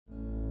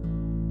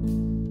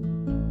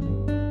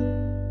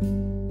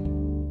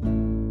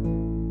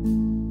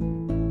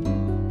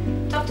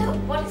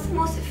what is the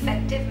most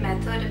effective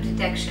method of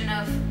detection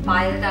of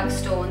bile duct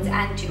stones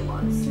and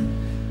tumors?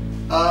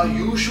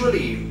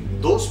 Usually,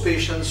 those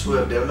patients who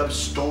have developed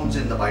stones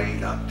in the bile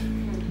duct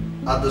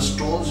are the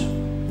stones,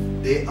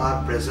 they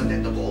are present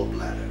in the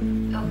gallbladder.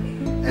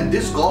 Okay. And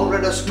these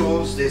gallbladder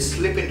stones, they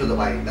slip into the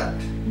bile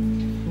duct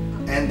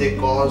and they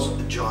cause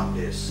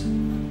jaundice.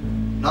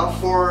 Now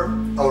for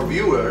our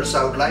viewers,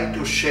 I would like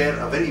to share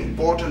a very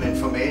important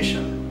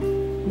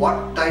information,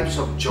 what types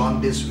of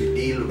jaundice we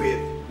deal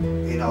with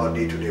in our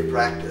day-to-day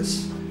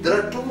practice. There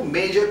are two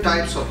major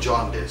types of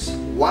jaundice.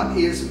 One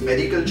is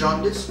medical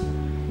jaundice.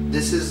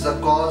 This is the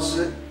cause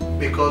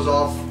because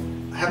of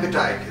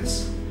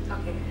hepatitis,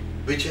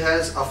 which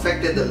has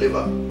affected the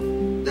liver.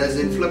 There is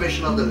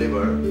inflammation of the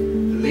liver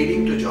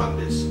leading to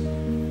jaundice,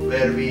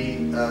 where we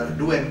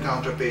do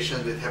encounter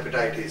patients with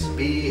hepatitis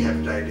B,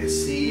 hepatitis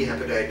C,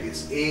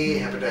 hepatitis A,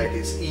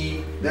 hepatitis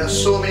E. There are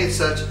so many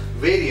such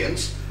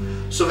variants.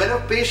 So when a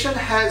patient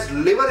has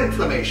liver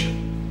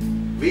inflammation,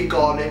 we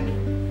call it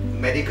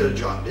medical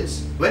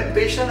jaundice. When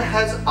patient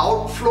has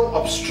outflow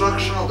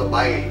obstruction of the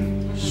bile,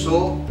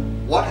 so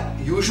what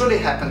usually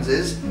happens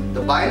is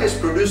the bile is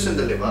produced in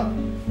the liver,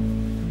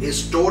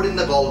 is stored in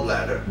the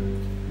gallbladder.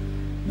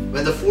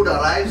 When the food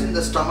arrives in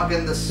the stomach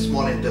and the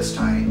small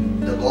intestine,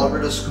 the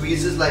gallbladder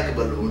squeezes like a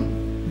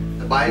balloon.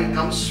 The bile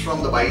comes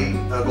from the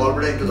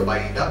gallbladder into the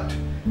bile duct,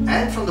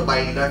 and from the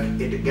bile duct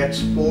it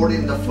gets poured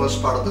in the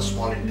first part of the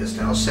small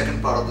intestine or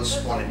second part of the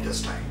small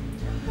intestine.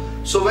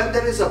 So when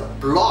there is a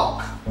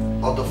block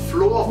of the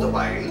flow of the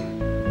bile,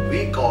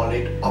 we call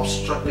it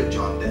obstructive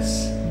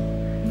jaundice.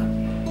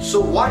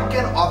 So what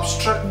can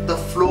obstruct the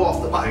flow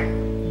of the bile?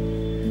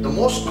 The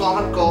most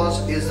common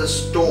cause is the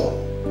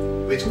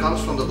stone, which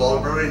comes from the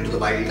gallbladder into the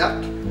bile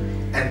duct,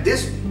 and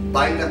this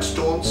bile duct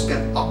stones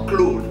can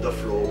occlude the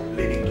flow,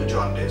 leading to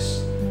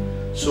jaundice.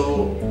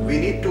 So we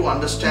need to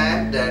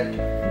understand that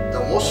the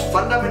most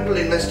fundamental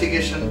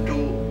investigation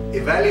to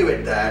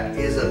evaluate that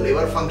is a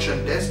liver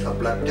function test, a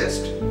blood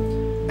test,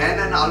 and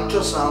an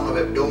ultrasound of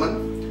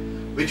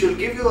abdomen, which will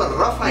give you a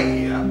rough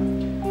idea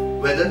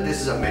whether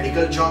this is a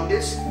medical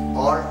jaundice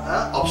or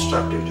an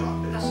obstructive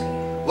jaundice.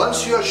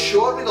 Once you are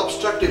sure with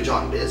obstructive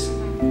jaundice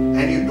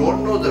and you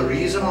don't know the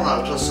reason on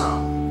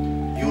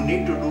ultrasound, you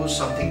need to do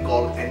something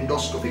called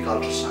endoscopic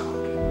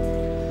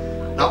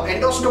ultrasound. Now,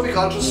 endoscopic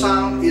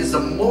ultrasound is the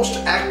most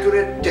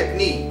accurate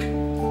technique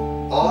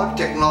or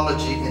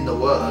technology in the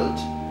world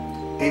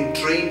in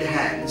trained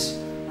hands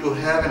to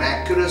have an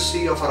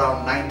accuracy of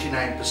around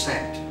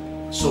 99%.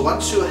 So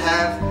once you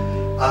have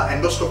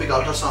endoscopic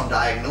ultrasound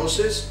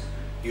diagnosis,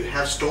 you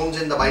have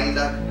stones in the bile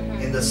duct,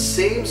 in the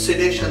same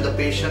sedation the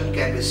patient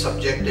can be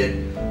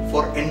subjected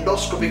for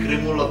endoscopic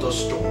removal of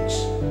those stones.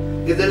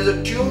 If there is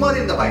a tumor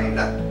in the bile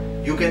duct,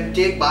 you can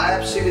take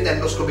biopsy with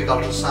endoscopic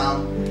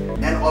ultrasound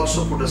and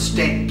also put a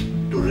stent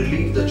to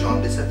relieve the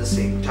jaundice at the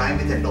same time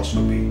with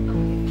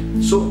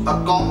endoscopy. So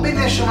a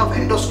combination of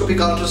endoscopic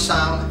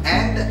ultrasound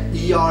and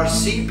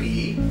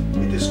ERCP,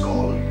 it is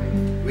called,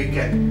 we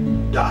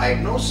can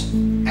diagnose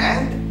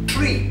and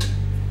treat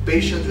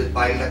patients with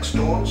bile duct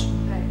stones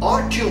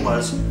or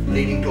tumors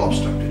leading to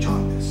obstructive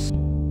jaundice.